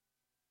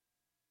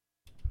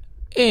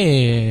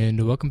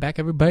And welcome back,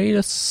 everybody,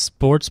 to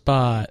Sports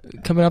Spot.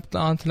 Coming up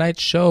on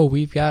tonight's show,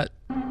 we've got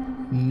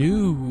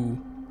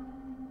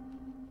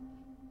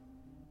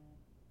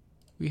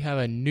we have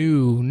a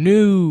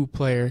new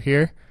player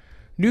here,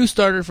 new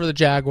starter for the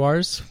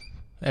Jaguars,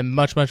 and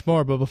much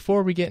more. But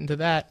before we get into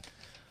that,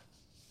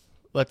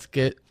 let's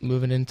get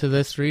moving into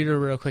this reader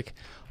real quick.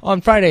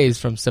 On Fridays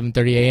from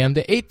 7:30 a.m.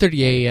 to 8:30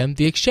 a.m.,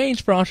 the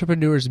Exchange for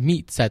Entrepreneurs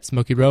meets at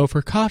Smoky Row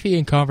for coffee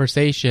and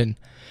conversation.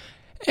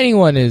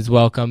 Anyone is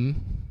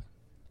welcome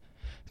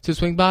to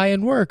swing by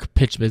and work,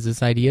 pitch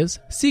business ideas,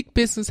 seek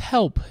business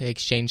help,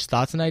 exchange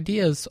thoughts and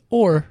ideas,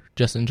 or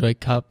just enjoy a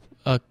cup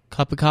of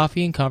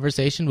coffee and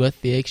conversation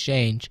with The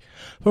Exchange.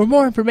 For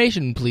more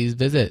information, please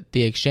visit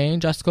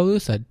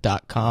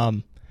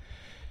theexchangeoskaloosa.com.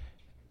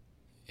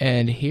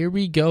 And here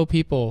we go,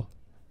 people.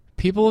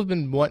 People have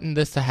been wanting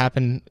this to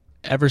happen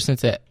ever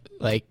since it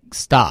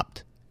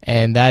stopped,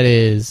 and that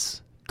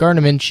is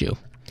Gardner Minshew.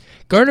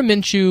 Gardner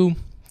Minshew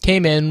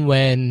came in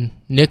when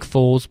Nick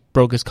Foles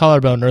broke his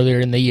collarbone earlier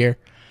in the year.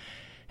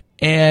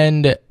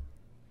 And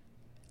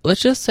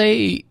let's just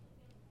say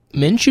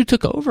Minshew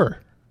took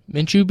over.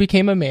 Minshew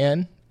became a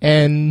man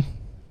and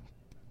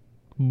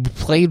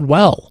played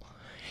well.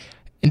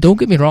 And don't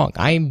get me wrong,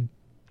 I want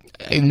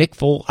Nick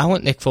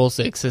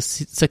Foles to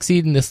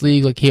succeed in this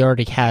league like he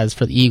already has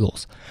for the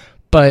Eagles.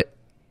 But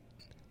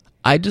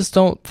I just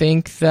don't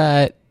think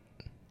that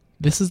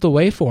this is the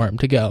way for him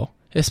to go,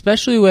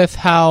 especially with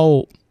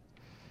how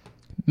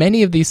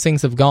many of these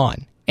things have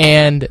gone.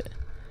 And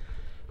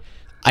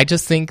I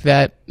just think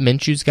that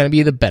Minshew's going to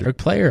be the better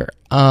player.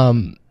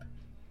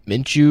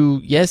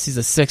 Minshew, yes, he's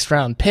a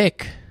 6th-round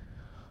pick,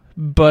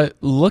 but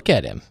look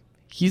at him.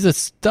 He's a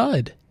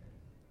stud.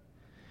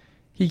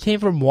 He came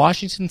from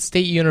Washington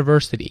State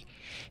University.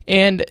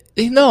 And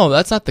no,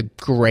 that's not the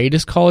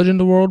greatest college in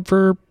the world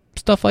for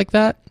stuff like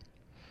that.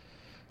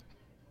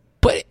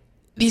 But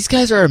these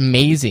guys are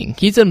amazing.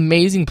 He's an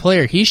amazing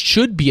player. He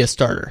should be a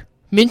starter.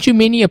 Minshew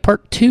Mania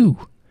Part 2.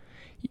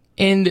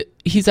 And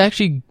he's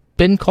actually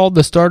been called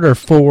the starter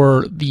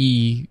for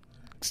the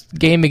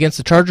game against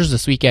the Chargers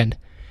this weekend.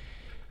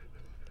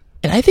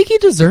 And I think he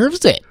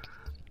deserves it.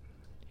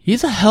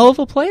 He's a hell of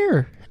a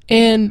player.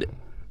 And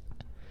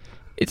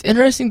it's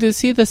interesting to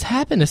see this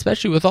happen,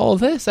 especially with all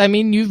of this. I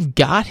mean, you've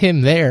got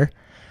him there.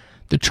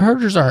 The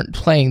Chargers aren't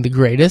playing the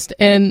greatest,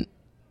 and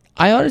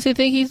I honestly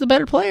think he's the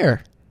better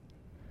player.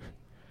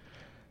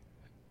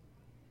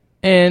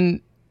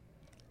 And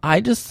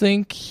I just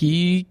think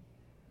he's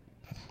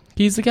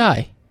the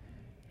guy.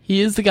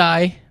 He is the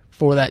guy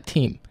for that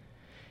team.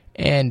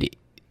 And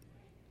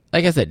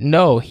like I said,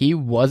 no, he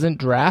wasn't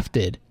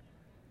drafted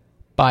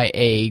by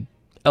a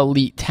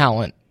elite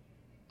talent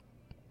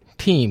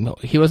team.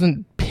 He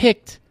wasn't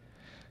picked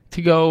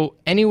to go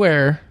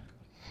anywhere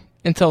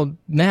until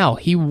now.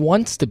 He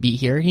wants to be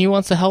here. He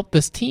wants to help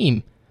this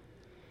team.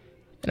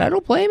 And I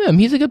don't blame him.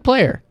 He's a good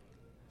player.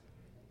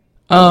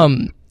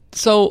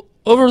 So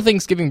over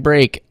Thanksgiving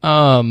break,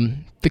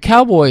 the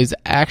Cowboys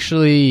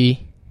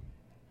actually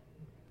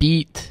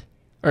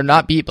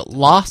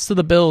lost to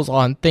the Bills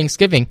on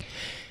Thanksgiving.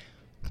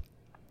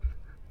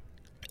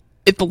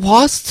 If the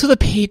loss to the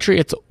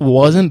Patriots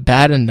wasn't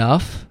bad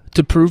enough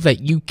to prove that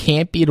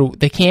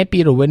they can't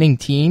beat a winning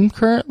team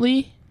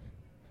currently,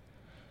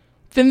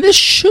 then this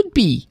should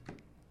be.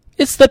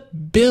 It's the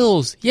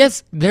Bills.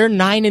 Yes, they're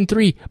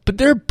 9-3, but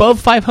they're above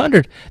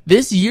 500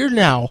 this year.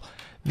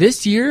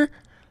 This year,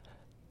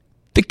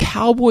 the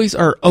Cowboys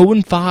are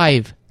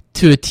 0-5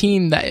 to a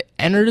team that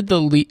entered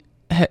the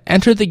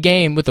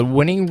game with a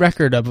winning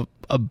record of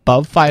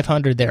above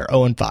 500. They're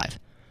 0-5.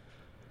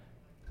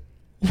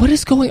 What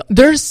is going on?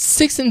 They're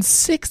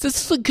 6-6.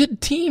 This is a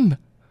good team.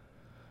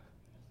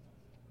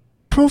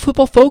 Pro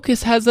Football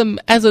Focus has them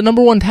as a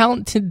number 1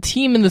 talented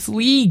team in this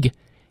league,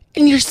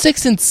 and you're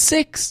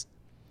 6-6.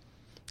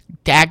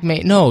 Dak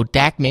may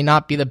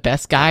not be the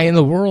best guy in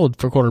the world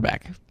for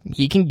quarterback.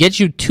 He can get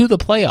you to the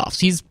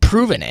playoffs. He's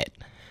proven it.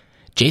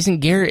 Jason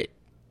Garrett.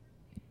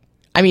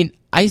 I mean,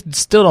 I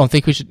still don't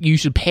think you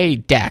should pay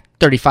Dak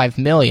 $35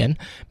 million,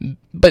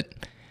 but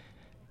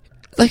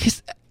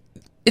it's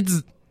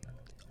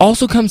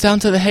also comes down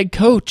to the head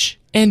coach,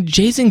 and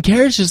Jason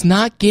Garrett's just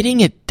not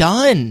getting it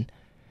done,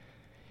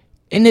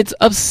 and it's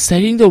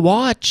upsetting to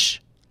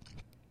watch.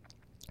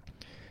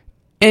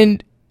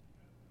 And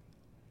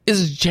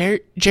is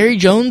Jerry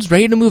Jones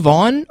ready to move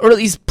on, or at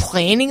least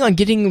planning on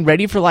getting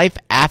ready for life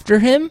after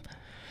him?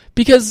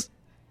 Because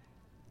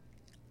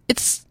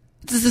it's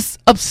just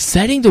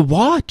upsetting to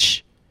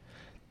watch.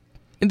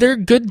 And they're a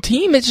good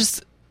team.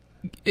 It's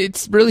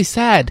really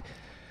sad.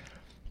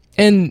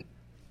 And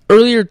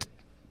earlier,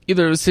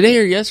 either it was today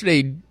or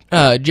yesterday,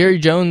 Jerry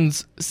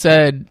Jones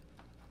said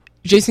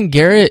Jason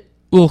Garrett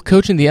will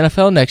coach in the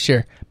NFL next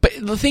year. But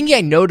the thing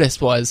I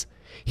noticed was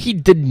he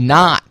did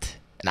not,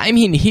 and I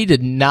mean he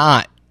did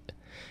not,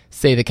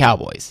 say the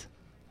Cowboys.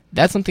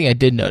 That's something I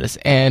did notice.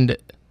 And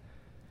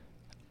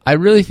I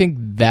really think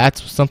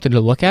that's something to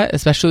look at,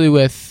 especially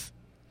with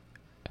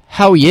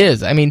how he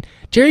is. I mean,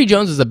 Jerry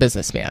Jones is a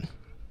businessman.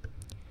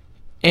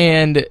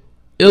 And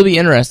it'll be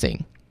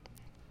interesting.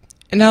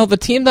 And now the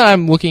team that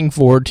I'm looking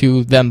forward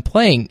to them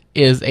playing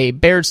is a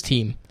Bears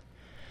team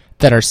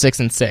that are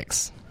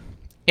 6-6.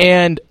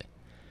 And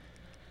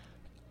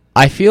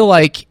I feel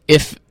like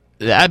if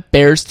that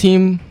Bears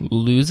team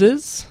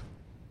loses,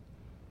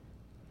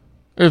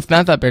 or if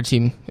not that Bears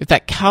team, if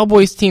that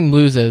Cowboys team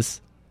loses,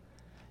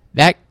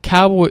 it's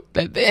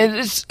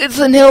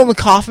a nail in the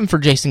coffin for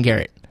Jason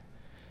Garrett.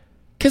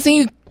 Because then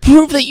you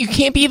prove that you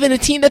can't be even a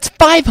team that's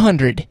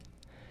 500.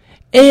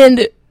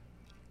 And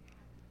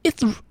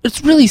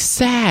it's really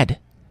sad.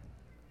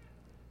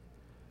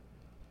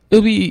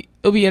 It'll be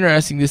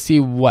interesting to see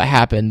what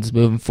happens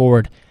moving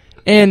forward.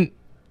 And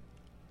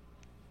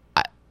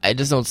I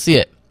just don't see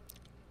it.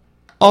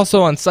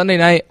 Also on Sunday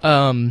night,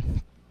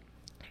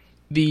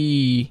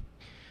 the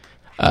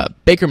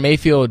Baker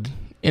Mayfield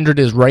injured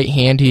his right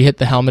hand. He hit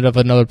the helmet of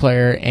another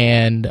player,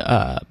 and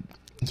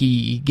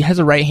he has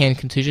a right hand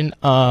contusion.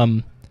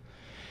 And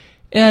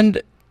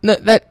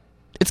that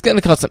it's going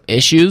to cause some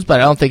issues, but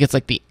I don't think it's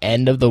like the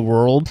end of the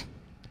world.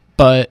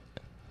 But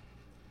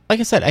like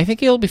I said, I think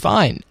he'll be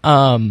fine.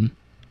 And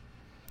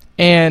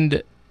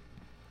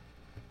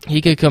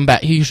he could come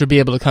back. He should be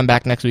able to come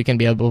back next week and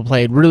be able to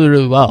play really,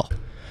 really well.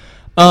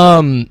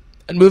 And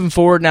moving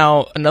forward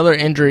now,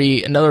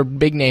 another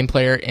big name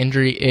player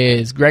injury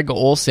is Greg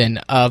Olsen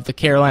of the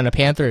Carolina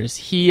Panthers.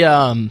 He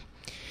got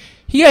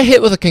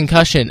hit with a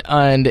concussion,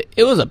 and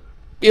it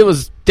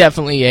was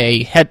definitely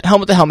a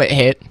helmet to helmet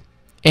hit.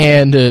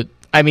 And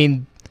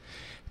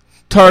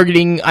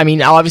targeting.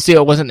 Obviously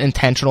it wasn't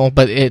intentional,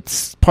 but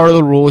it's part of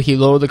the rule. He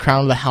lowered the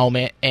crown of the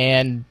helmet,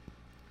 and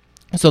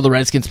so the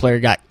Redskins player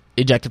got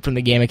ejected from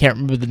the game. I can't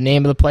remember the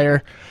name of the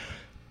player,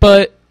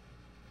 but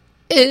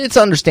it's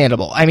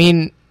understandable.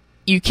 The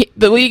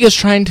league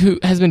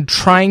has been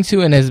trying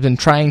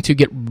to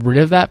get rid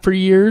of that for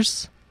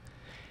years,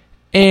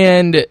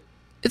 and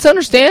it's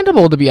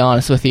understandable, to be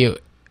honest with you.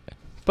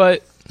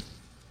 But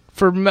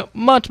for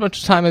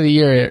much time of the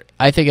year,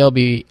 I think it'll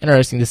be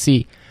interesting to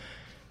see.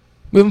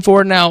 Moving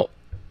forward now,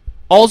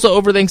 also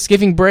over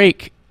Thanksgiving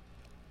break,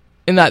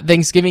 in that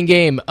Thanksgiving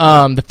game,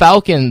 the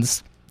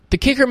Falcons, the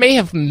kicker may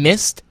have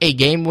missed a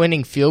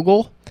game-winning field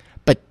goal,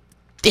 but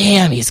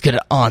damn, he's good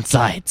at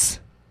onside.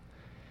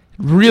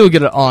 Real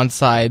good at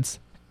onside.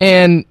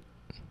 And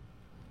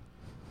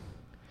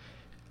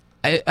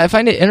I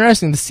find it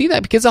interesting to see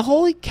that because,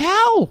 holy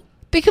cow,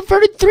 they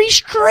converted 3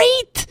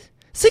 straight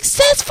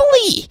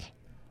successfully.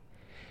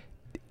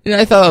 And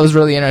I thought that was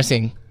really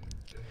interesting.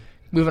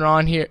 Moving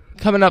on here,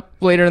 coming up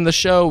later in the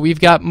show, we've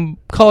got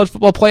college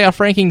football playoff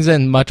rankings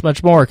and much,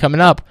 much more coming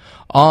up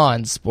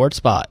on Sports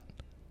Spot.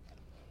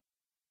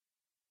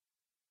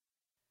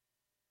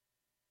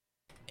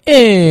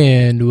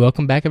 And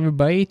welcome back,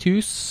 everybody,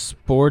 to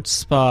Sports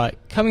Spot.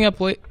 Coming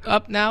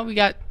up now, we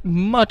got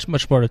much,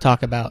 much more to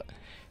talk about.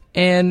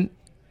 And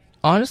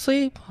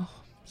honestly,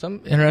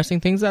 some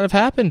interesting things that have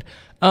happened.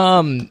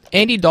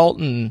 Andy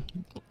Dalton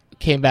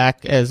came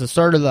back as a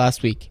starter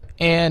last week,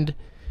 and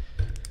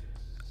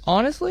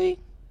honestly,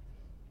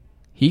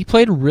 he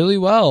played really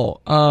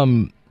well.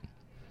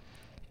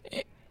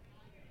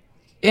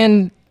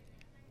 And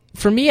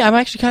for me, I'm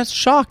actually kind of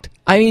shocked.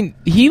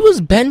 He was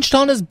benched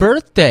on his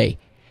birthday.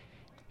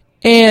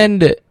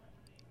 And,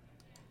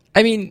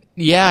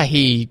 yeah,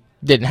 he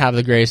didn't have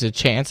the greatest of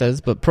chances,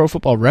 but Pro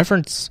Football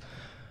Reference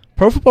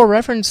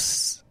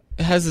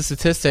has the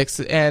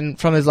statistics, and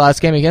from his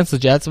last game against the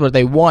Jets, where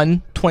they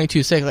won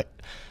 22-6.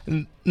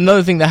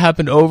 Another thing that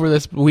happened over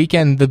this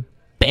weekend, the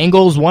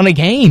Bengals won a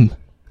game.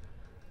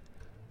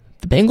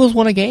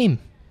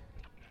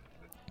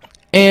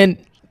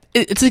 And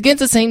it's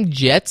against the same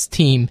Jets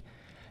team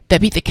that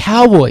beat the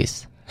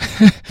Cowboys.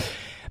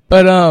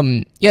 But,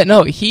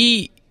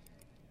 he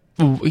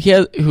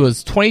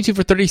was 22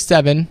 for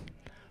 37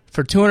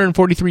 for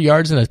 243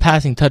 yards and a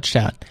passing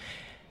touchdown.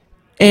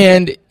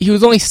 And he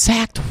was only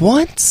sacked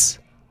once.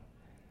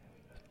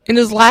 In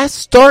his last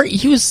start,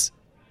 he was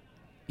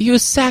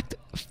sacked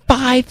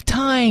 5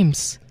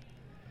 times.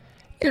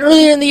 And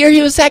earlier in the year,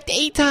 he was sacked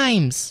 8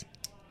 times.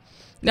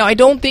 Now, I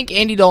don't think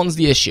Andy Dalton's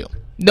the issue.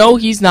 No,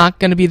 he's not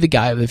going to be the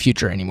guy of the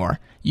future anymore.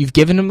 You've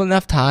given him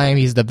enough time.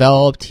 He's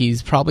developed.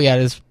 He's probably at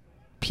his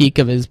peak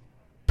of his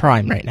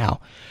prime right now.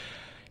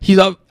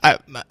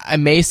 I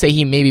may say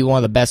he may be one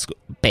of the best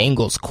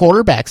Bengals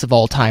quarterbacks of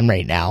all time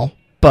right now,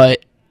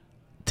 but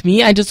to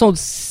me, I just don't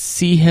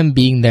see him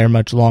being there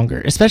much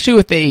longer, especially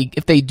if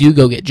they do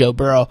go get Joe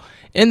Burrow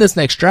in this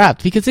next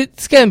draft, because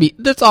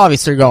that's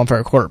obviously going for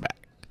a quarterback.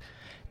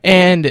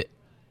 And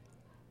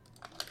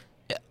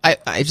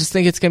I just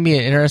think it's going to be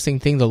an interesting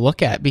thing to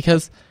look at,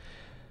 because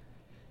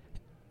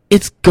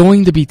it's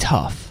going to be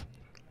tough.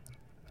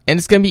 And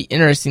it's going to be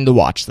interesting to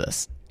watch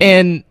this.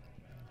 And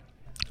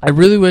I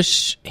really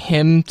wish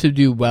him to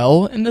do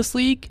well in this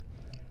league,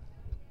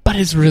 but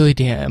it's really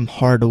damn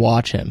hard to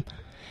watch him.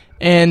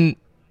 And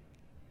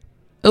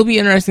it'll be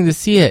interesting to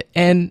see it.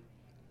 And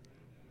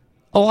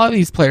a lot of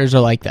these players are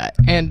like that.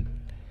 And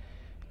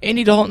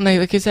Andy Dalton,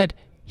 like I said,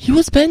 he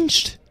was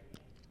benched.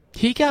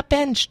 He got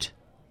benched.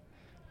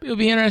 It'll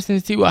be interesting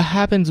to see what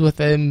happens with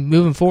him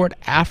moving forward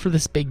after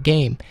this big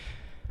game.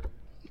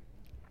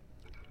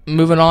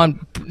 moving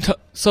on.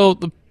 So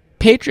the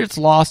Patriots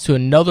lost to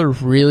another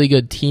really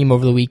good team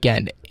over the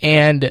weekend,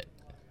 and it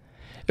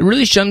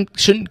really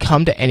shouldn't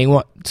come to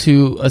anyone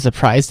to a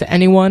surprise to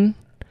anyone,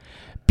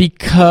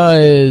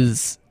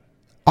 because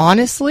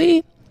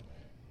honestly,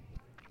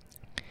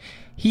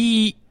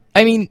 this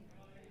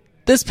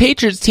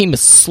Patriots team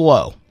is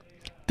slow.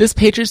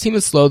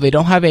 They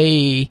don't have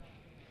a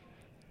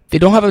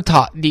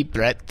top deep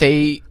threat.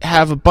 They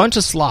have a bunch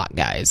of slot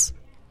guys,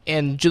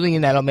 and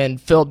Julian Edelman,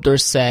 Philip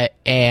Dorsett,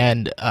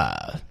 and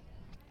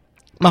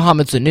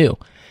Mohamed Sanu.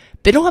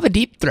 They don't have a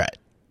deep threat,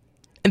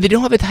 and they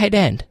don't have a tight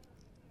end.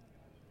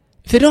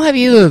 If they don't have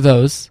either of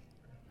those,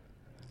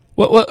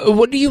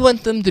 what do you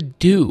want them to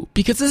do?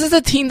 Because this is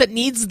a team that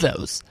needs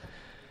those.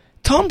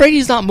 Tom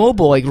Brady's not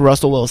mobile like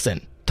Russell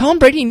Wilson. Tom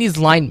Brady needs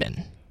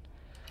linemen.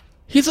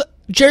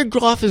 Jared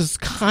Goff is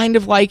kind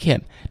of like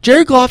him.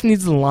 Jared Goff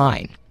needs the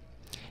line.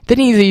 Then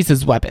he needs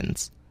his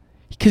weapons,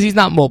 because he's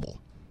not mobile.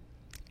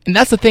 And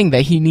that's the thing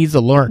that he needs to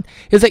learn.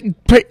 Is like,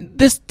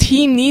 this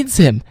team needs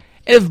him.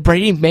 And if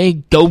Brady may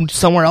go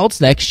somewhere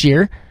else next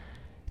year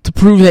to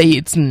prove that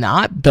it's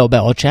not Bill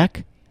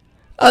Belichick,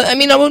 I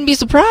wouldn't be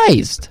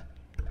surprised.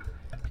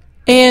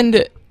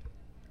 And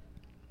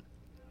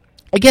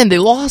again, they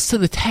lost to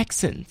the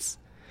Texans.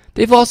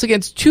 They've lost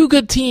against two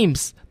good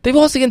teams.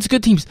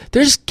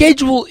 Their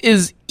schedule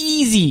is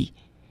easy.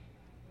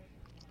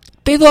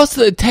 They lost to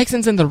the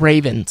Texans and the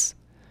Ravens.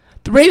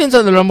 The Ravens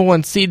are the number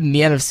one seed in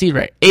the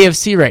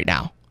AFC right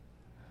now.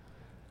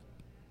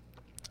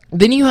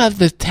 Then you have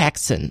the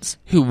Texans,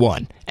 who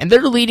won, and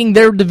they're leading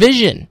their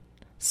division.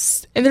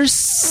 And they're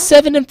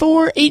 7-4,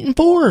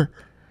 8-4. I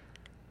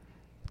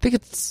think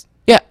it's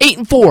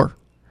 8-4.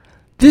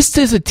 This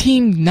is a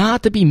team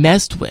not to be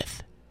messed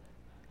with.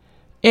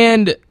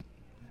 And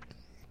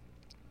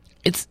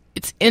it's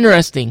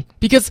interesting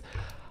because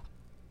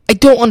I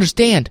don't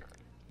understand.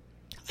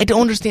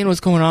 What's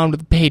going on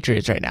with the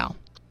Patriots right now.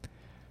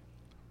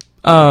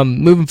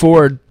 Moving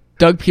forward,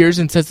 Doug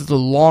Pearson says it's a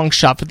long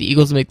shot for the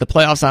Eagles to make the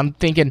playoffs. I'm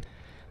thinking,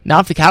 now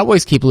if the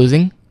Cowboys keep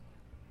losing,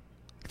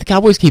 it's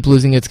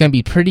going to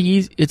be pretty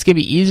easy. It's going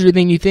to be easier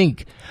than you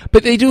think.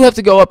 But they do have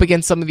to go up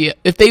against some of the.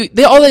 If they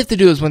all they have to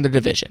do is win their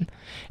division,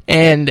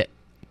 and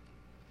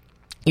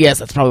yes,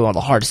 that's probably one of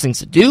the hardest things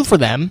to do for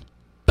them.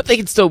 But they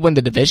can still win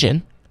the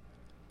division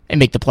and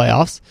make the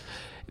playoffs.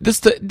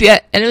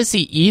 The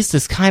NFC East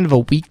is kind of a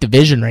weak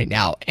division right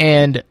now,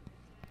 and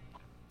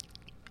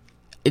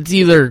it's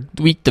either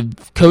weak to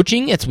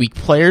coaching, it's weak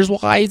players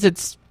wise,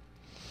 it's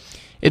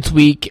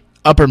weak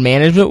upper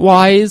management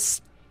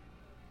wise.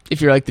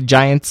 If you're like the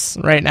Giants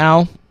right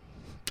now,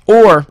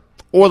 or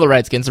the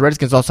Redskins. The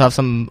Redskins also have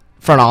some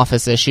front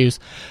office issues,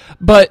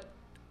 but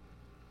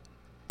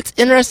it's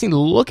interesting to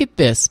look at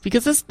this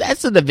because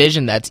that's a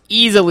division that's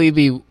easily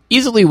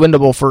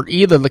winnable for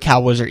either the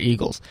Cowboys or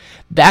Eagles.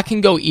 That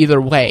can go either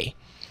way,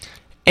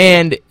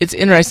 and it's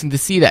interesting to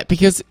see that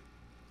because,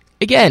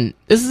 again,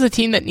 this is a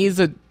team that needs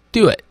to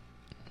do it.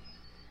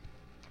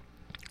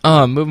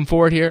 Moving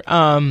forward here,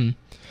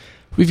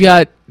 we've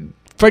got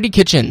Freddie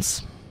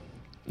Kitchens.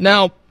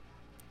 Now,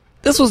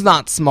 this was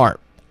not smart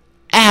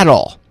at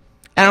all.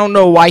 I don't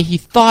know why he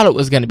thought it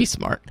was going to be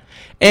smart.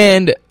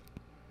 And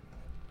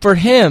for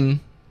him,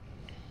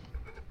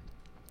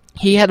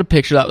 he had a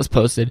picture that was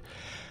posted,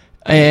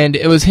 and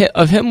it was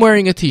of him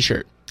wearing a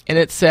t-shirt, and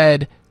it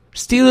said,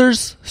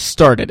 "Steelers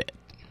started it."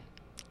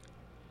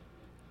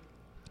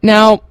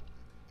 Now,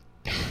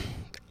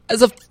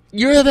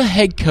 you're the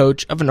head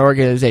coach of an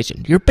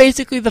organization. You're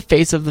basically the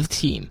face of the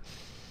team.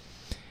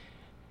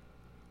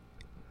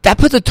 That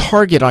puts a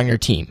target on your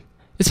team,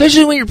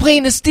 especially when you're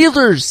playing the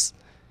Steelers.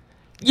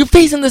 You're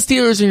facing the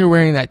Steelers and you're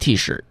wearing that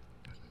t-shirt.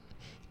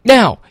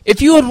 Now,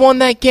 if you had won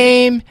that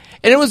game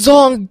and it was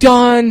all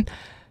done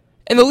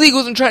and the league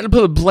wasn't trying to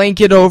put a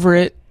blanket over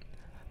it,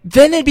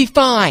 then it'd be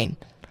fine.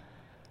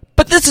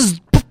 But this is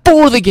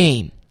before the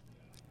game.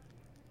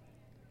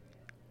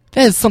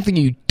 That is something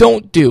you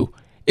don't do.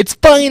 It's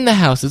funny in the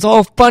house. It's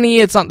all funny.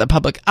 It's not in the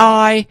public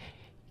eye.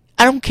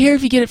 I don't care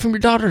if you get it from your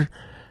daughter.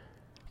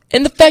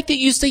 And the fact that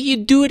you say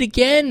you'd do it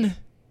again.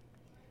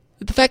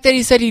 The fact that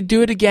he said he'd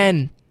do it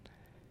again.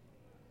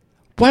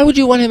 Why would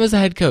you want him as a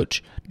head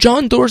coach?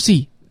 John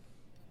Dorsey.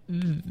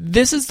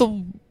 This is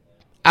the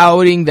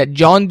outing that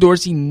John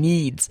Dorsey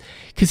needs.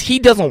 Because he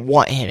doesn't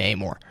want him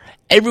anymore.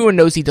 Everyone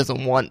knows he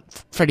doesn't want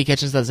Freddie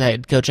Kitchens as a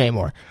head coach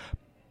anymore.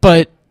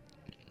 But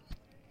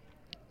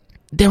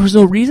there was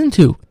no reason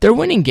to. They're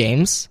winning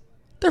games.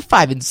 They're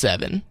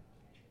 5-7.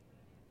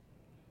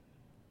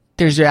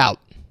 There's your out.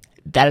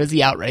 That is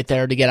the out right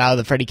there to get out of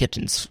the Freddie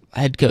Kitchens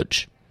head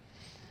coach.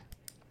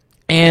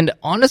 And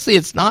honestly,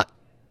 it's not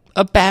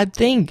a bad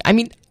thing. I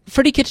mean,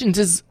 Freddie Kitchens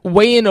is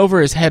way in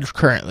over his head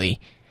currently.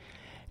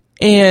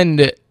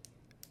 And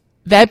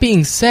that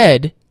being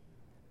said,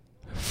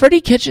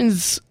 Freddie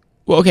Kitchens,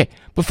 well, okay,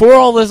 before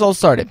all this all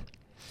started,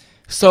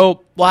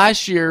 so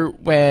last year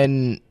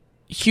when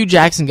Hugh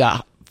Jackson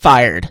got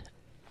fired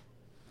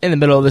in the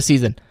middle of the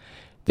season,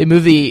 they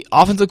moved the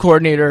offensive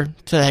coordinator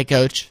to the head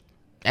coach,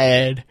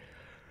 and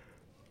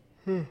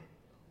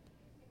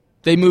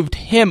they moved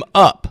him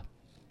up.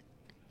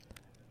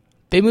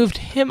 They moved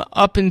him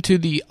up into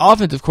the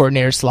offensive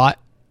coordinator slot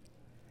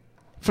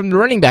from the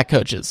running back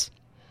coaches.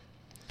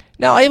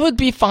 Now, it would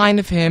be fine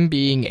of him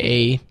being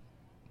a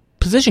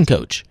position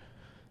coach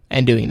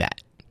and doing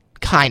that.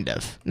 Kind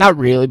of. Not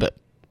really, but,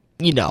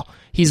 you know,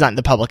 he's not in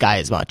the public eye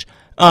as much.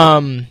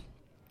 But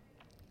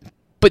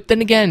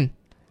then again,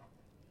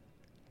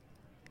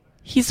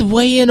 he's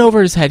way in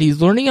over his head.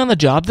 He's learning on the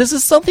job. This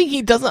is something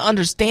he doesn't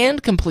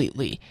understand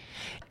completely.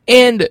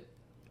 And,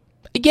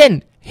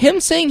 again, him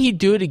saying he'd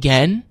do it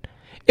again,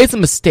 it's a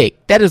mistake.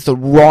 That is the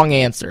wrong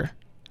answer.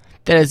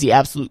 That is the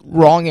absolute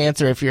wrong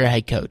answer if you're a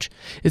head coach.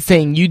 It's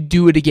saying you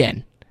do it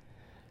again.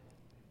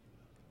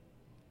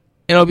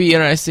 And it'll be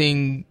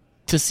interesting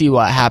to see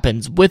what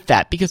happens with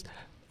that. Because,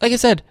 like I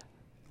said,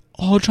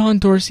 all John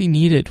Dorsey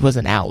needed was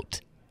an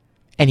out.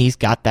 And he's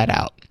got that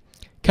out.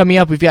 Coming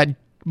up, we've got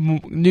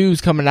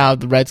news coming out of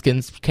the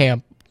Redskins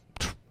camp.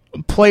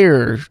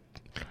 Player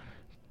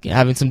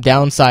having some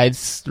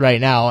downsides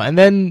right now. And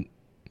then,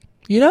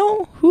 you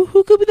know, who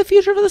could be the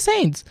future of the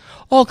Saints?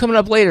 All coming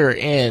up later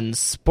in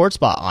Sports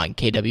Spot on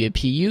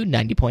KWPU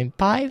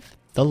 90.5,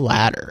 The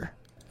Ladder.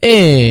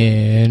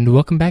 And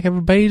welcome back,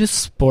 everybody, to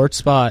Sports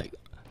Spot.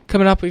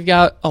 Coming up, we've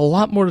got a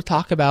lot more to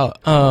talk about,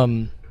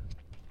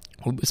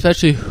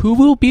 especially who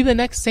will be the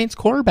next Saints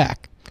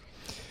quarterback,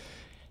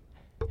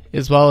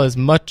 as well as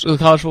much of the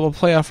college football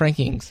playoff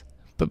rankings.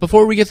 But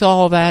before we get to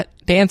all of that,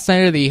 Dan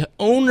Snyder, the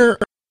owner,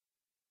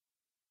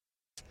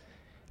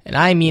 and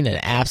I mean an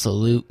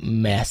absolute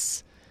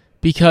mess,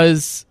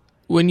 because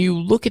when you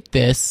look at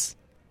this,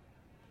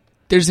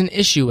 there's an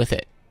issue with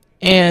it.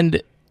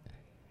 And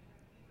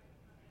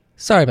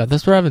sorry about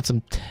this, we're having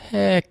some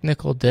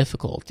technical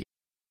difficulty.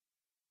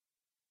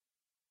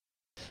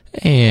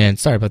 And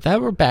sorry about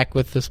that, we're back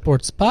with the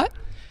Sports Spot.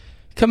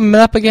 Coming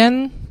up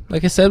again,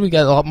 like I said, we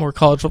got a lot more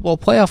college football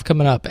playoff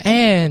coming up,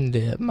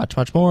 and much,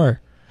 much more.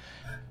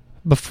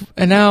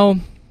 And now,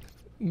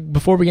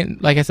 before we get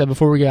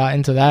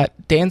into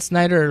that, Dan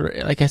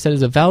Snyder, like I said,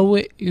 is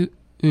evaluating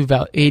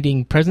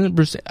President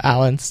Bruce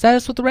Allen's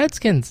status with the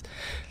Redskins.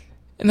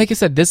 And like I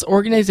said, this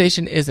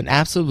organization is an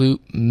absolute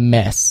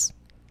mess.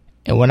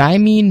 And when I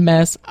mean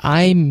mess,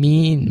 I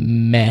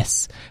mean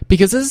mess.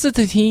 Because this is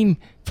the team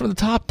from the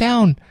top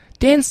down.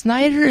 Dan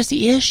Snyder is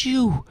the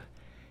issue.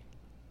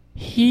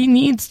 He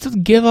needs to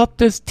give up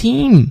this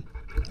team.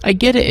 I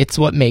get it. It's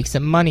what makes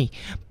him money.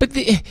 But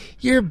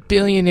you're a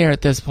billionaire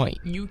at this point.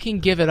 You can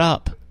give it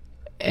up.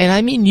 And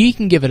I mean, you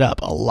can give it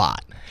up a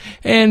lot.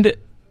 And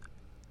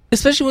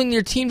especially when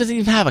your team doesn't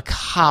even have a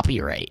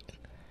copyright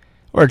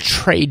or a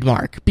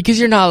trademark, because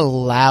you're not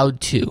allowed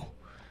to.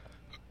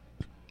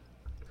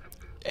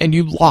 And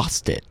you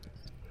lost it.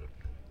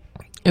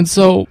 And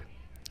so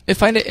I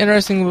find it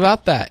interesting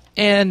about that.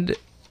 And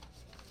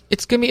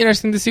it's going to be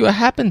interesting to see what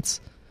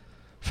happens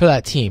for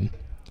that team.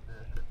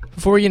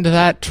 Before we get into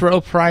that,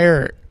 Terrell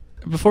Pryor,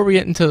 before we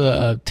get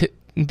into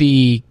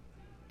the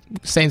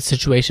Saints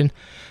situation,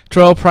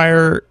 Terrell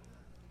Pryor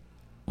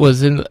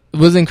was in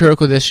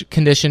critical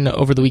condition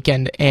over the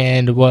weekend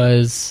and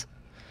was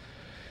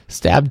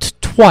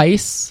stabbed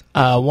twice,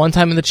 one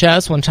time in the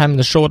chest, one time in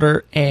the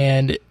shoulder,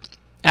 and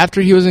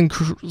after he was in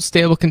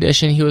stable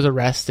condition, he was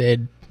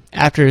arrested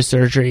after his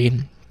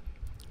surgery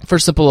for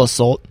simple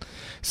assault.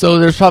 So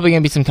there's probably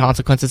going to be some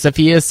consequences if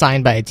he is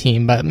signed by a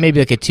team, but maybe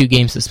like a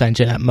 2-game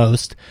suspension at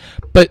most.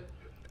 But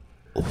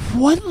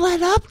what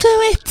led up to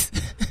it?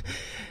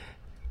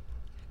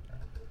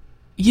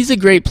 He's a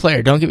great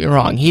player, don't get me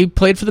wrong. He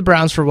played for the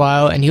Browns for a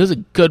while, and he was a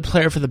good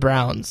player for the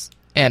Browns.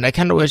 And I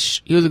kind of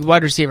wish he was a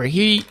wide receiver.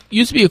 He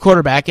used to be a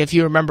quarterback, if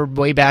you remember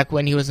way back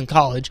when he was in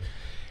college.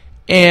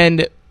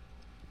 And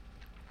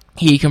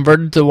he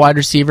converted to wide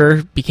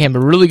receiver, became a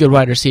really good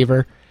wide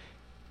receiver.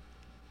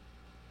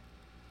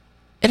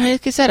 And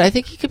like I said, I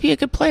think he could be a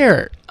good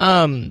player.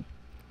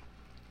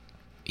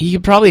 He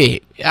could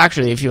probably,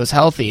 actually, if he was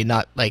healthy,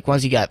 not like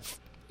once he got,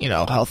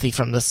 healthy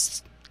from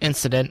this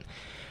incident,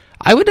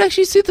 I would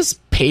actually see the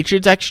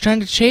Patriots actually trying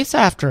to chase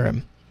after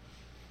him.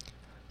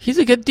 He's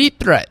a good deep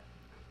threat.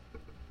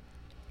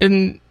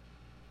 And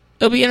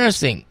it'll be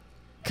interesting,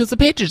 because the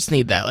Patriots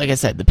need that. Like I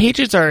said, the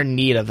Patriots are in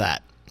need of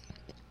that.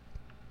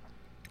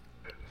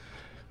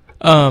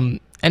 And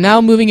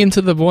now moving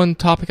into the one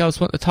topic I was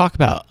wanting to talk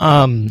about.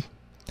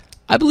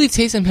 I believe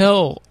Taysom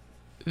Hill,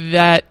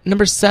 that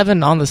number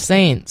 7 on the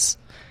Saints,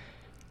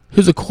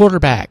 who's a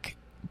quarterback,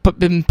 but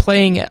been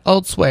playing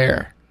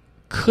elsewhere,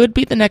 could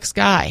be the next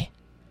guy.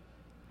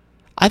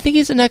 I think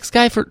he's the next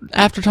guy for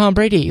after Tom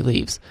Brady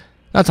leaves.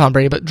 Not Tom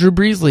Brady, but Drew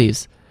Brees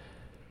leaves.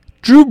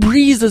 Drew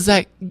Brees is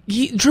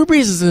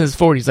in his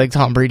 40s like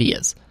Tom Brady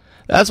is.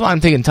 That's why I'm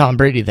thinking Tom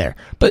Brady there.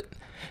 But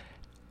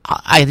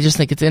I just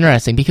think it's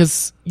interesting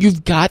because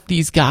you've got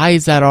these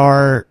guys that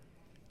are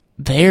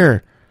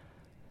there.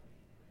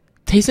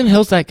 Taysom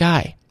Hill's that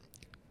guy.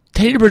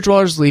 Teddy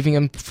Bridgewater's leaving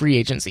him free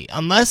agency.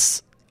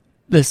 Unless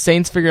the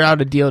Saints figure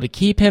out a deal to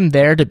keep him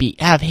there to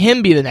have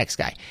him be the next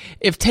guy.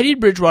 If Teddy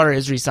Bridgewater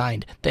is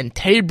re-signed, then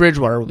Teddy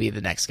Bridgewater will be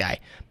the next guy.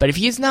 But if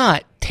he's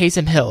not,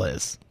 Taysom Hill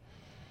is.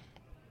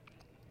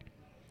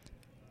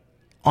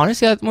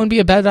 honestly, that wouldn't be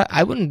a bad.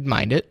 I wouldn't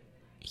mind it.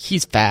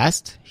 He's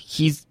fast.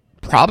 He's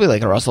probably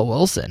like a Russell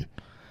Wilson.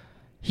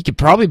 He could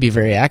probably be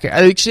very accurate.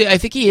 Actually, I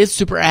think he is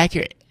super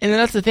accurate. And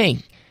that's the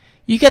thing.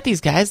 You got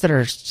these guys that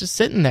are just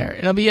sitting there, and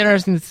it'll be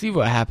interesting to see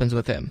what happens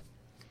with him.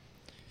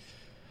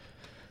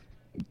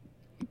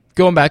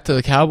 Going back to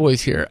the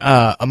Cowboys here,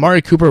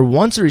 Amari Cooper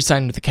wants to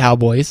resign with the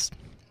Cowboys,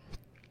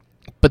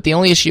 but the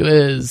only issue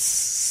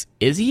is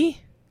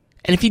he?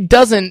 And if he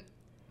doesn't,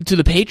 do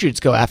the Patriots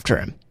go after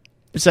him?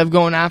 Instead of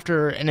going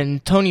after an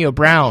Antonio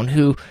Brown,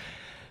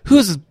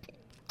 who's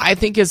I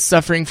think is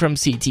suffering from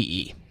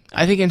CTE.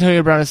 I think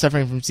Antonio Brown is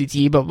suffering from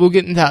CTE, but we'll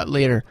get into that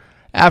later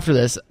after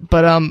this.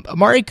 But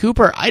Amari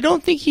Cooper, I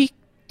don't think he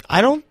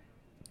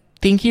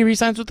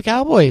resigns with the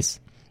Cowboys.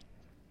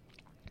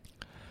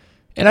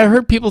 And I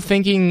heard people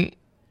thinking,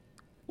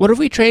 what if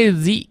we traded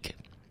Zeke?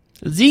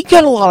 Zeke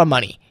got a lot of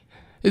money.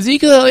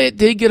 Zeke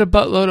did get a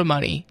buttload of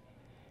money.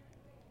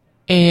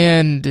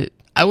 And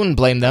I wouldn't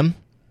blame them.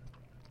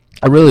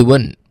 I really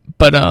wouldn't.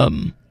 But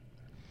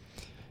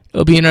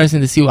it'll be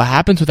interesting to see what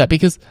happens with that,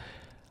 because,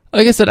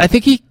 like I said, I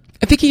think he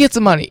gets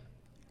the money.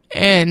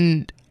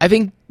 And I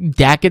think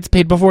Dak gets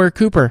paid before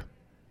Cooper.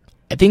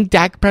 I think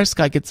Dak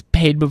Prescott gets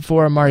paid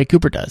before Amari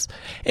Cooper does.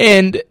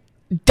 And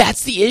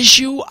that's the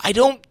issue. I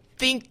don't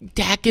think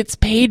Dak gets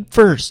paid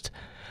first.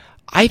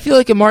 I feel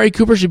like Amari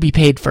Cooper should be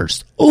paid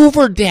first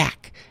over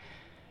Dak.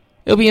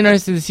 It'll be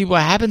interesting to see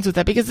what happens with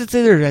that, because it's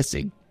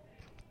interesting.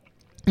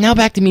 Now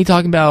back to me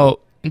talking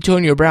about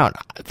Antonio Brown.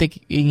 I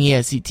think he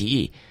has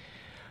CTE.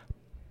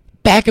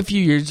 Back a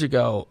few years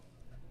ago,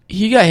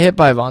 he got hit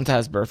by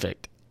Vontaze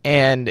Burfict,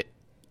 and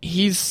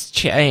he's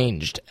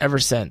changed ever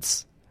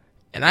since.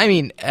 And I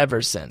mean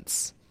ever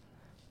since.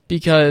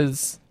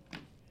 Because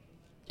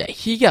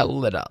he got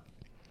lit up.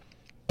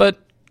 But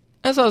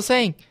as I was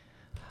saying,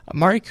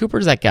 Amari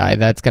Cooper's that guy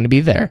that's going to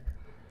be there.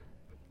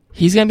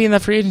 He's going to be in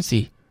that free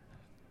agency.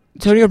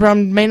 Antonio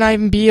Brown may not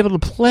even be able to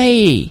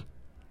play.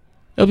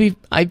 It'll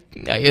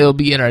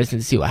be interesting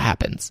to see what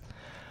happens.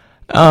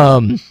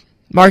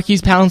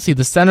 Marquise Pouncey,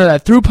 the center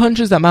that threw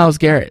punches at Myles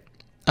Garrett.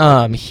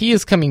 He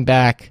is coming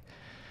back.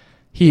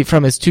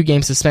 From his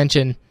 2-game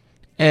suspension,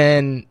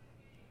 and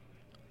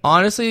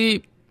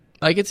honestly,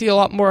 I could see a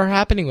lot more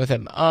happening with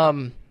him.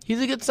 He's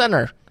a good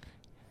center.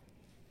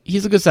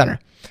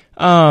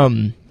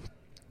 Moving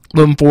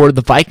forward,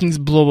 the Vikings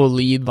blew a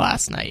lead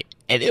last night,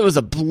 and it was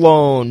a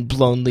blown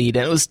lead,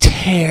 and it was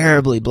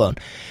terribly blown.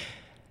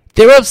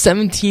 They were up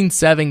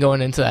 17-7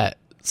 going into that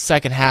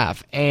second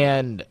half,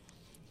 and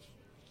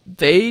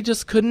they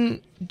just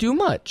couldn't do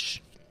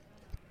much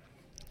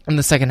in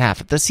the second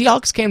half. The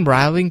Seahawks came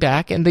rallying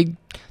back, and the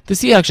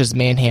Seahawks just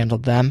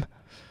manhandled them.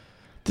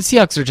 The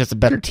Seahawks are just a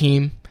better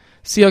team.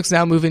 Seahawks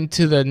now move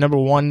into the number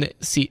one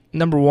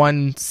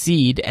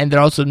seed, and they're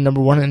also number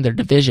one in their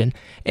division.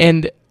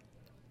 And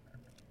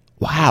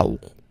wow,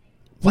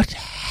 what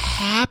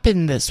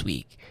happened this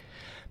week?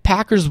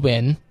 Packers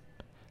win.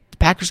 The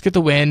Packers get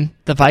the win.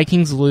 The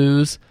Vikings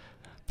lose.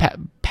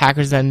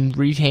 Packers then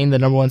retain the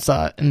number one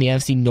spot in the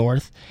NFC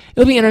North.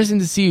 It'll be interesting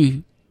to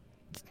see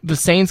the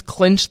Saints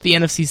clinch the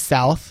NFC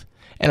South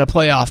and a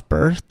playoff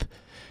berth.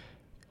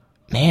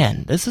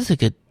 Man, this is a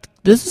good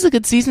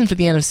season for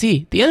the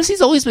NFC. The NFC's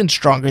always been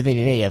stronger than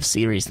the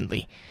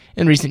AFC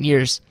in recent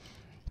years.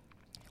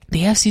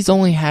 The AFC's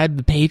only had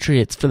the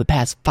Patriots for the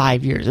past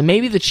 5 years, and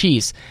maybe the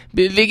Chiefs.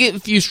 They get a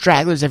few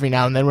stragglers every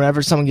now and then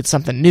whenever someone gets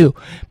something new.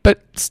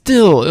 But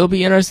still, it'll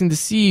be interesting to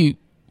see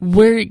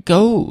where it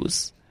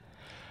goes.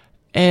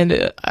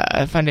 And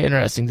I find it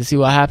interesting to see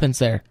what happens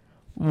there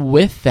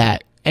with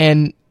that.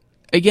 And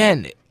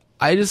again,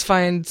 I just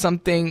find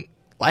something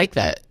like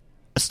that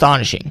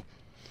astonishing.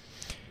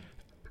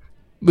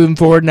 Moving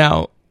forward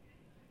now,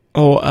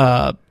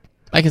 like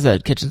I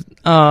said, Kitchens,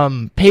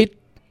 my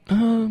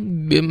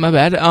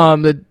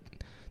bad.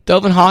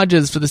 Devlin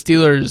Hodges for the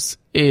Steelers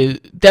is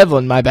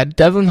Devlin. My bad.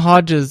 Devlin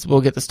Hodges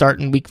will get the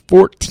start in Week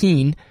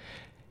 14,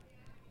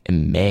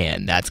 and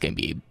man, that's gonna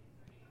be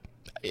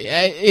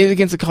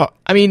against the call.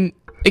 I mean,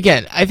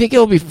 again, I think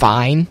it'll be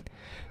fine.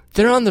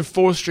 They're on their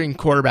 4th-string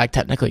quarterback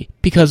technically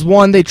because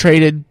 1, they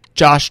traded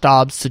Josh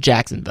Dobbs to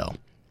Jacksonville.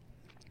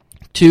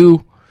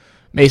 2,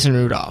 Mason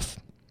Rudolph.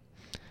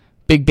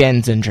 Big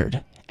Ben's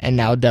injured, and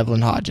now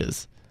Devlin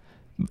Hodges.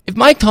 If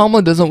Mike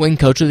Tomlin doesn't win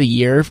Coach of the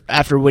Year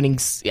after winning,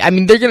 I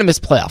mean, they're going to miss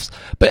playoffs,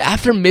 but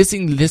after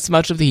missing this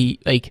much of the,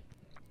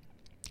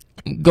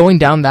 going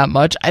down that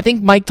much, I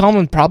think Mike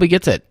Tomlin probably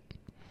gets it.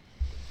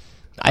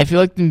 I feel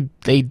like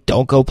they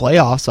don't go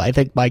playoffs, so I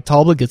think Mike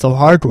Tomlin gets some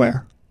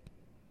hardware.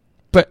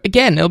 But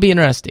again, it'll be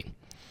interesting.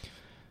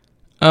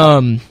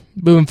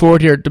 Moving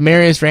forward here,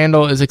 Demarius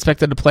Randall is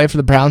expected to play for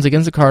the Browns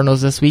against the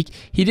Cardinals this week.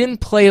 He didn't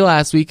play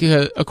last week.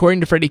 According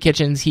to Freddie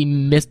Kitchens, he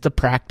missed the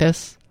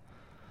practice.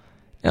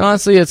 And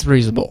honestly, it's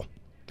reasonable.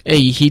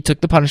 He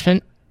took the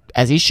punishment,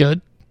 as he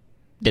should.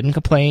 Didn't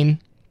complain.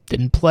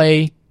 Didn't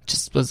play.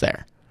 Just was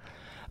there.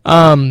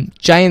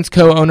 Giants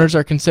co-owners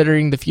are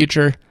considering the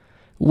future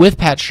with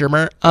Pat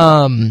Shurmur.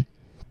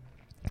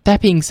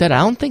 That being said, I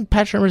don't think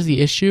Pat Shurmur's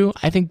the issue.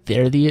 I think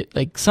they're the,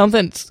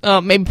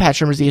 maybe Pat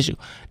Shurmur's the issue.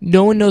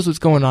 No one knows what's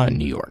going on in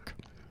New York.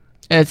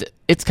 And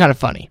it's kind of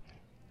funny.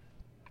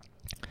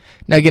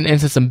 Now getting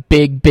into some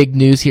big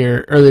news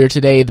here. Earlier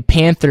today, the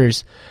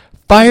Panthers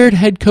fired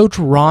head coach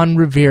Ron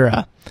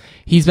Rivera.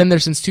 He's been there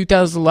since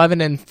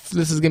 2011, and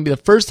this is going to be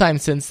the first time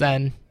since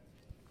then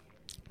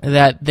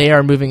that they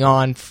are moving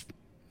on.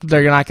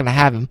 They're not going to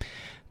have him.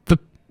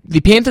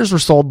 The Panthers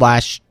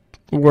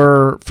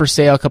were for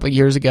sale a couple of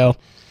years ago.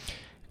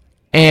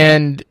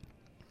 And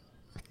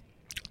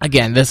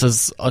again, this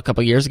is a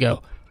couple of years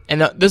ago.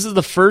 And this is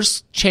the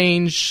first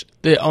change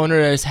the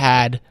owner has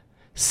had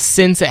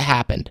since it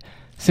happened,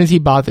 since he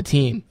bought the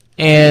team.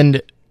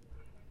 And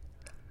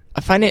I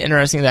find it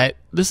interesting that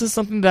this is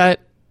something that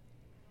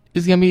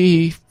is going to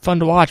be fun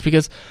to watch,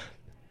 because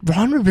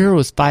Ron Rivera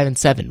was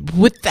 5-7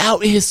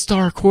 without his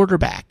star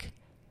quarterback.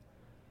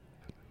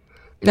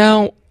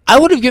 Now, I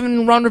would have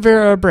given Ron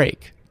Rivera a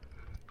break.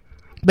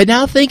 But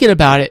now thinking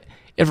about it,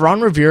 if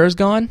Ron Rivera is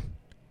gone,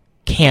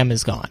 Cam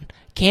is gone.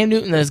 Cam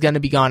Newton is going to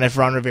be gone if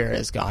Ron Rivera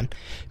is gone.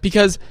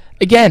 Because,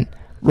 again,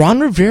 Ron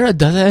Rivera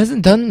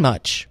hasn't done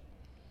much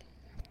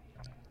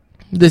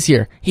this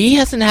year. He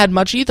hasn't had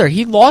much either.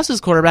 He lost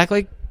his quarterback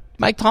like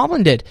Mike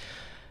Tomlin did.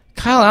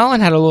 Kyle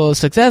Allen had a little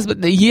success,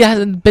 but he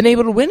hasn't been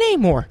able to win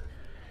anymore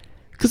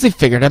because they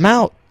figured him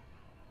out.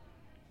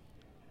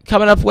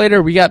 Coming up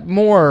later, we got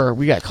more.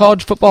 We got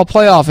college football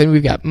playoff, and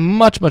we've got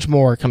much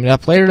more coming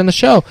up later in the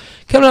show.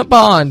 Coming up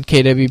on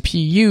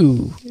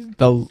KWPU.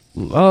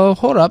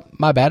 Hold up,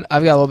 my bad.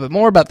 I've got a little bit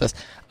more about this.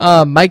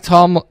 Mike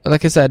Tomlin,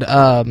 like I said,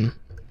 about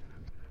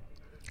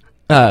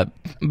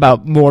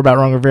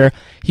Ron Rivera.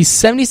 He's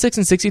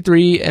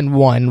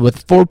 76-63-1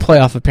 with 4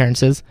 playoff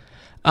appearances.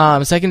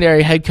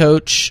 Secondary head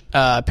coach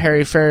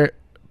Perry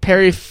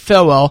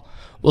Fillwell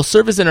will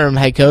serve as interim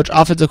head coach.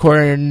 Offensive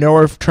coordinator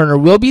Norv Turner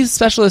will be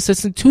special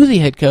assistant to the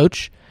head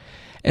coach,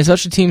 and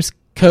special teams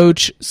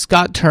coach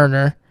Scott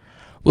Turner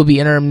will be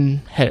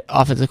interim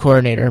offensive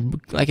coordinator.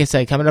 Like I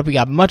said, coming up, we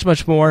got much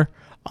more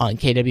on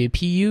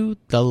KWPU,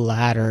 The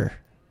Ladder.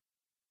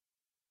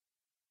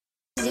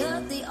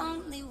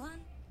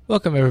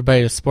 Welcome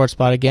everybody to Sports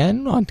Spot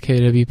again on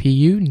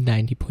KWPU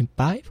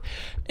 90.5,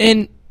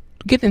 and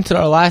getting into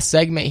our last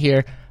segment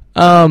here.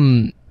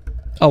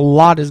 A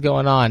lot is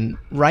going on.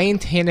 Ryan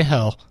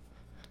Tannehill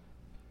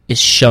is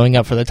showing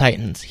up for the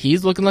Titans.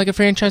 He's looking like a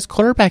franchise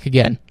quarterback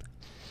again.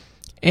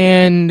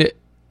 And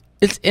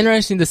it's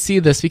interesting to see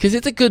this because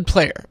it's a good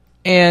player.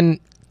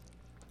 And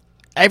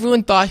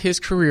everyone thought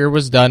his career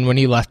was done when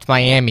he left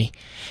Miami.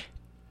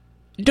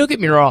 Don't get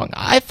me wrong.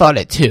 I thought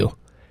it too.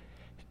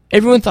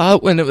 Everyone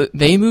thought when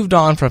they moved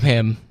on from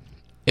him,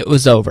 it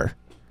was over.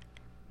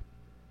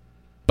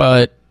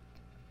 But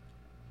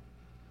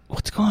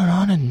what's going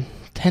on in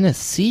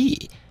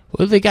Tennessee?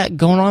 What have they got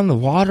going on in the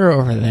water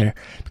over there?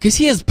 Because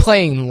he is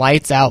playing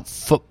lights out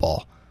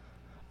football.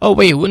 Oh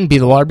wait, it wouldn't be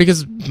the water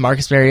because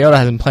Marcus Mariota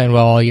hasn't been playing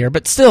well all year.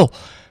 But still,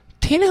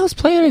 Tannehill's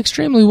playing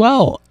extremely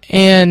well.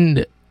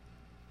 And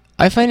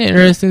I find it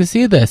interesting to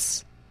see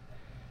this.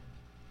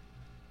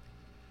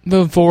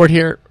 Moving forward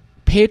here,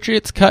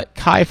 Patriots cut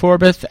Kai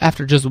Forbath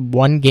after just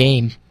one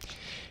game.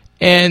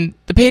 And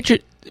the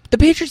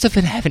Patriots have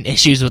been having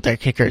issues with their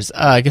kickers.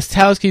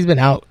 Gostkowski's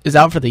is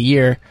out for the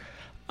year.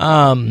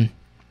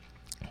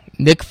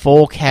 Nick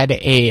Folk had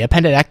a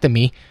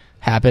appendectomy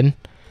happen,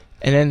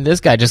 and then this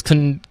guy just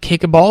couldn't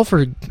kick a ball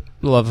for the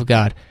love of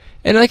God.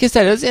 And like I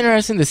said, it was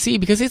interesting to see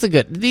because he's a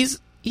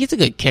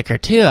good kicker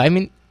too. I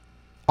mean,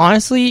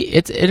 honestly,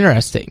 it's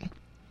interesting.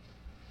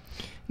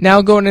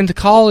 Now going into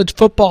college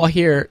football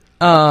here,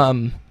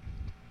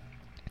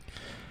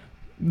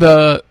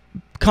 the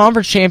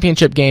conference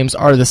championship games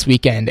are this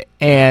weekend,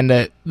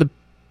 and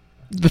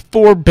the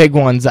 4 big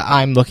ones that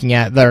I'm looking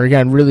at that are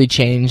going to really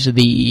change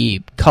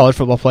the college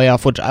football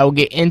playoff, which I will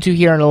get into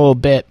here in a little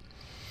bit.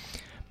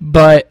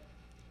 But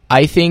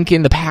I think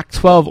in the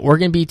Pac-12,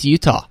 Oregon beats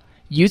Utah.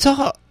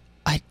 Utah,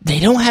 they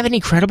don't have any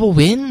credible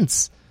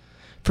wins.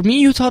 For me,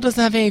 Utah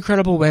doesn't have any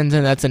credible wins,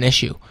 and that's an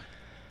issue.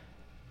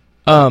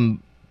 In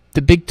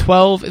the Big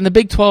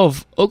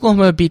 12,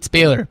 Oklahoma beats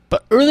Baylor.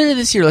 But earlier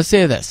this year, let's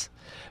say this.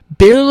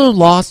 Baylor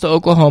lost to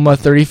Oklahoma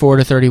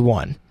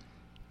 34-31.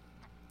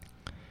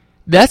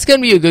 That's going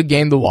to be a good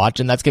game to watch,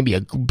 and that's going to be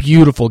a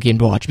beautiful game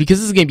to watch because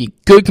this is going to be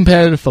good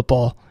competitive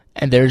football,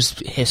 and there's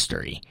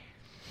history.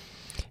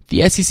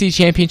 The SEC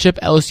Championship,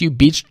 LSU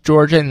beats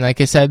Georgia, and like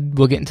I said,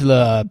 we'll get into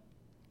the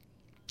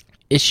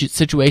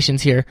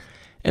situations here.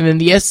 And then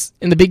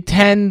in the Big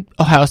Ten,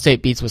 Ohio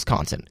State beats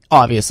Wisconsin,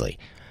 obviously.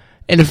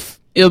 And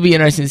it'll be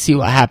interesting to see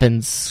what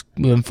happens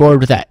moving forward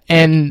with that.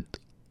 And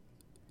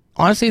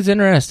honestly, it's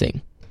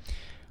interesting.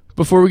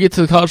 Before we get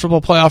to the college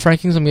football playoff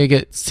rankings, I'm going to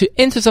get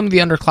into some of the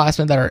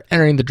underclassmen that are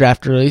entering the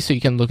draft early so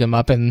you can look them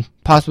up and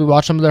possibly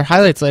watch some of their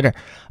highlights later.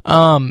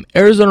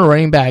 Arizona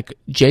running back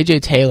J.J.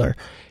 Taylor.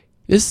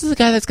 This is a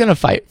guy that's going to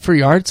fight for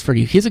yards for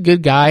you. He's a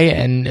good guy,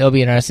 and it'll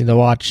be interesting to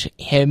watch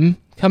him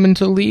come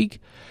into the league.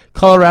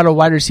 Colorado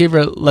wide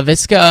receiver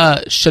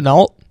Laviska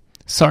Shenault.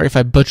 Sorry if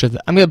I butchered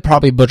that. I'm going to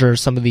probably butcher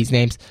some of these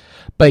names.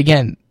 But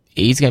again,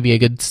 he's going to be a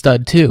good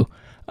stud too.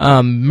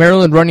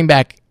 Maryland running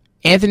back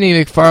Anthony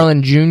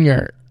McFarland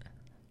Jr.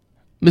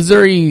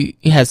 Missouri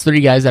has 3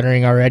 guys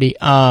entering already.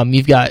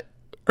 You've got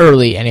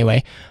early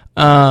anyway.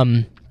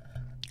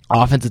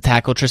 Offensive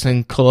tackle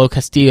Tristan Colo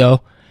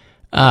Castillo.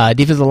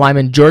 Defensive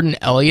lineman Jordan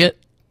Elliott.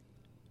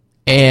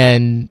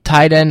 And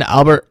tight end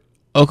Albert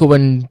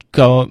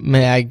Okawingo.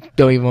 Man, I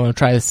don't even want to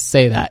try to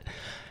say that.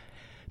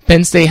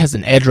 Penn State has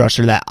an edge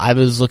rusher that I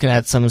was looking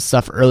at some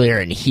stuff earlier,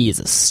 and he is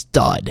a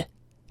stud.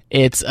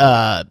 It's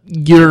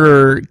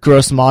Yuri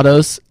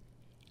Gross-Matos,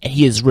 and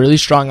he is really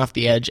strong off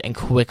the edge and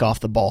quick off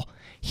the ball.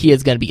 He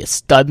is going to be a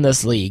stud in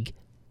this league.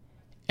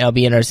 It'll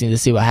be interesting to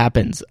see what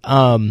happens.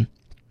 And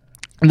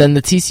then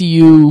the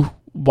TCU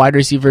wide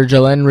receiver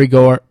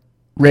Jalen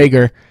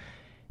Reagor,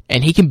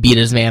 and he can beat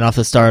his man off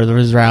the start of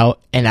his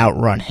route and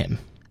outrun him.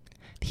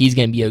 He's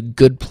going to be a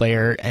good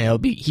player,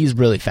 and he's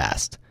really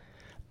fast.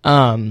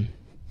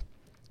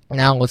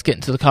 Now let's get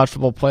into the college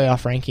football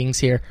playoff rankings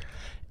here.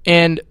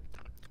 And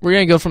we're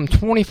going to go from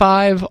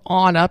 25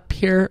 on up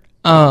here.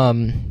 At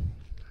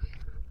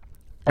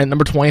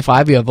number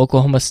 25, we have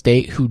Oklahoma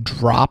State, who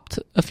dropped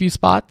a few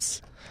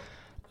spots.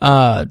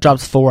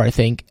 Dropped 4, I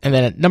think. And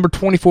then at number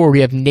 24, we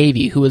have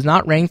Navy, who was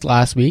not ranked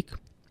last week.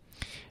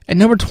 At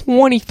number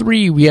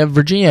 23, we have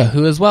Virginia,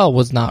 who as well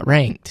was not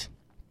ranked.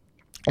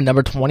 At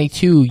number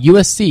 22,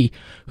 USC,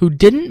 who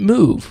didn't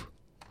move.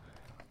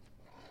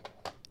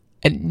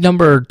 At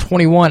number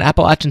 21,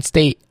 Appalachian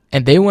State,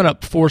 and they went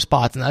up 4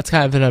 spots, and that's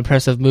kind of an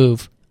impressive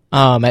move.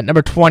 At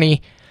number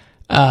 20,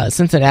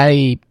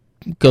 Cincinnati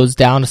goes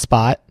down a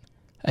spot.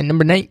 At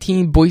number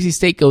 19, Boise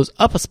State goes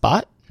up a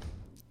spot.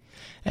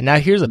 And now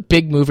here's a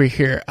big mover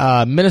here.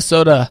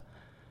 Minnesota,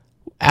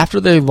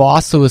 after they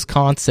lost to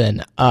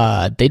Wisconsin,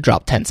 they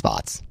dropped 10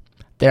 spots.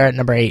 They're at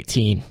number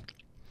 18.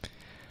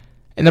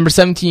 At number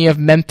 17, you have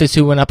Memphis,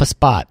 who went up a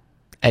spot.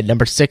 At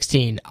number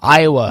 16,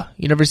 Iowa.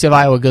 University of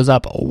Iowa goes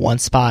up 1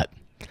 spot.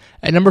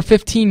 At number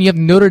 15, you have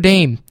Notre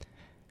Dame.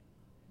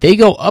 They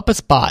go up a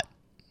spot.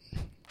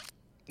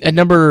 At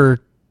number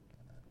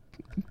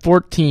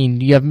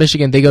 14, you have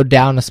Michigan. They go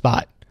down a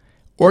spot.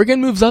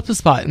 Oregon moves up a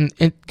spot, and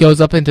it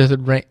goes up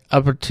into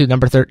up to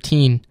number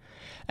 13.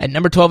 At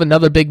number 12,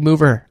 another big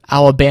mover,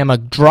 Alabama,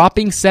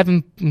 dropping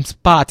 7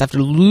 spots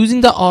after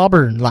losing to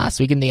Auburn last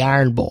week in the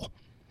Iron Bowl.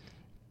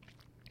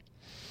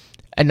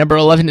 At number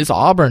 11 is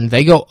Auburn.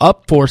 They go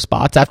up 4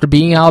 spots after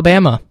beating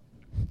Alabama.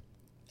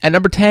 At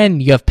number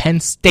 10, you have Penn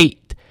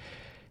State.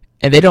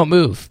 And they don't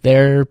move.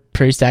 They're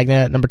pretty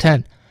stagnant at number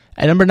 10.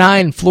 At number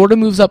 9, Florida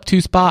moves up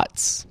 2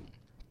 spots.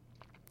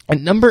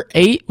 At number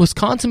 8,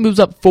 Wisconsin moves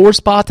up 4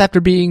 spots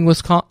after being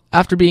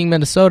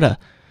Minnesota.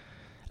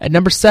 At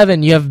number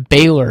 7, you have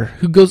Baylor,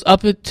 who goes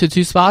up to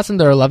 2 spots, and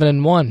they're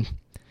 11-1.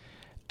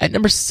 At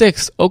number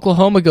 6,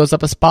 Oklahoma goes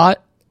up a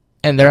spot,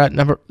 and they're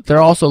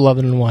also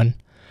 11-1.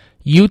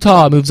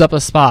 Utah moves up a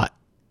spot,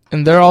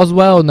 and they're as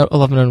well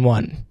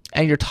 11-1.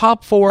 And your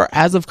top 4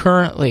 as of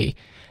currently: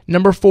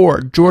 number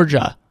 4,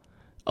 Georgia,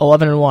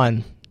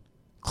 11-1.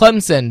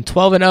 Clemson,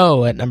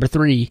 12-0 at number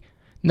 3.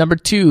 Number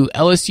 2,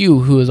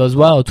 LSU, who is as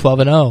well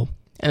 12-0.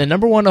 And then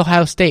number 1,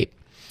 Ohio State.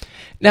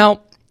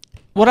 Now,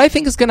 what I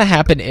think is going to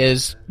happen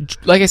is,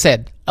 like I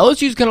said,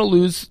 LSU's going to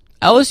lose.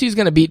 LSU's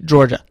going to beat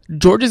Georgia.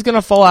 Georgia's going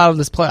to fall out of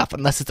this playoff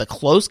unless it's a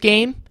close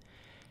game,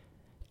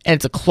 and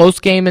it's a close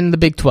game in the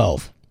Big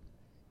 12.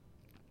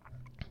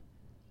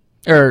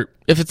 Or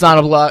if it's not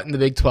a blowout in the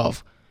Big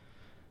 12.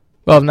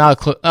 Well,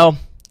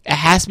 it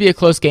has to be a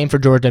close game for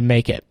Georgia to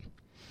make it.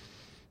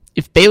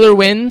 If Baylor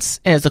wins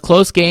and it's a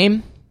close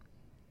game,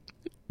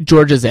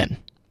 Georgia's in.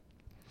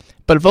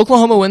 But if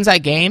Oklahoma wins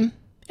that game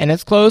and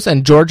it's close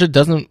and Georgia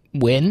doesn't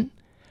win,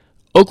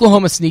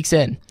 Oklahoma sneaks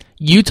in.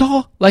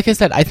 Utah, like I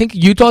said, I think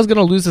Utah's going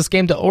to lose this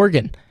game to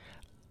Oregon.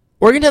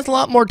 Oregon has a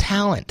lot more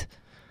talent.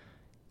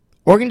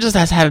 Oregon just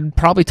has had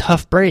probably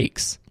tough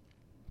breaks.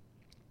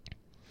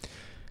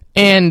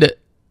 And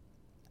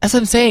as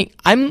I'm saying,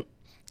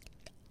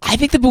 I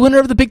think the winner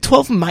of the Big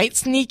 12 might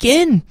sneak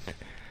in.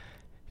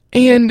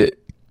 And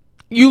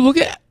you look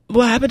at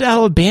what happened to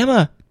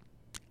Alabama,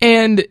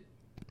 and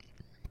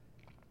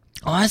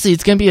honestly,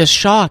 it's going to be a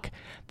shock.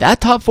 That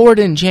top 4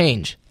 didn't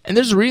change. And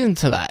there's a reason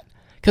to that.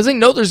 Because I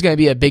know there's going to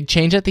be a big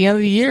change at the end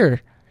of the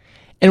year.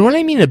 And when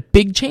I mean a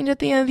big change at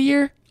the end of the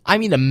year, I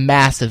mean a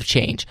massive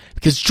change.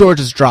 Because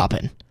Georgia's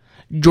dropping.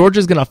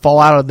 Georgia's going to fall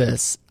out of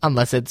this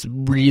unless it's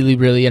really,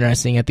 really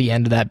interesting at the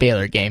end of that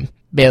Baylor game.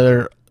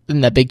 Baylor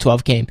in that Big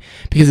 12 game.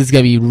 Because it's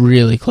going to be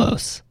really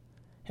close.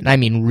 And I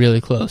mean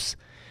really close.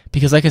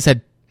 Because like I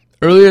said,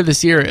 earlier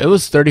this year, it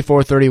was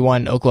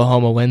 34-31.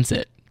 Oklahoma wins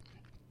it.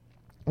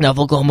 Now, if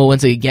Oklahoma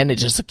wins it again, it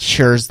just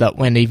secures that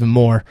win even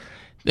more.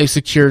 I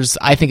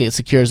think it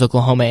secures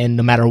Oklahoma in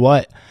no matter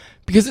what.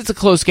 Because it's a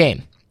close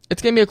game.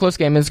 It's going to be a close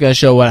game, and it's going to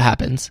show what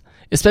happens.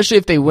 Especially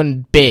if they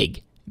win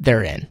big,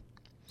 they're in.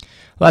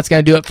 Well, that's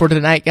going to do it for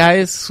tonight,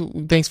 guys.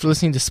 Thanks for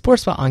listening to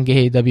Sports Spot on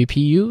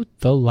KWPU,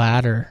 The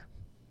Ladder.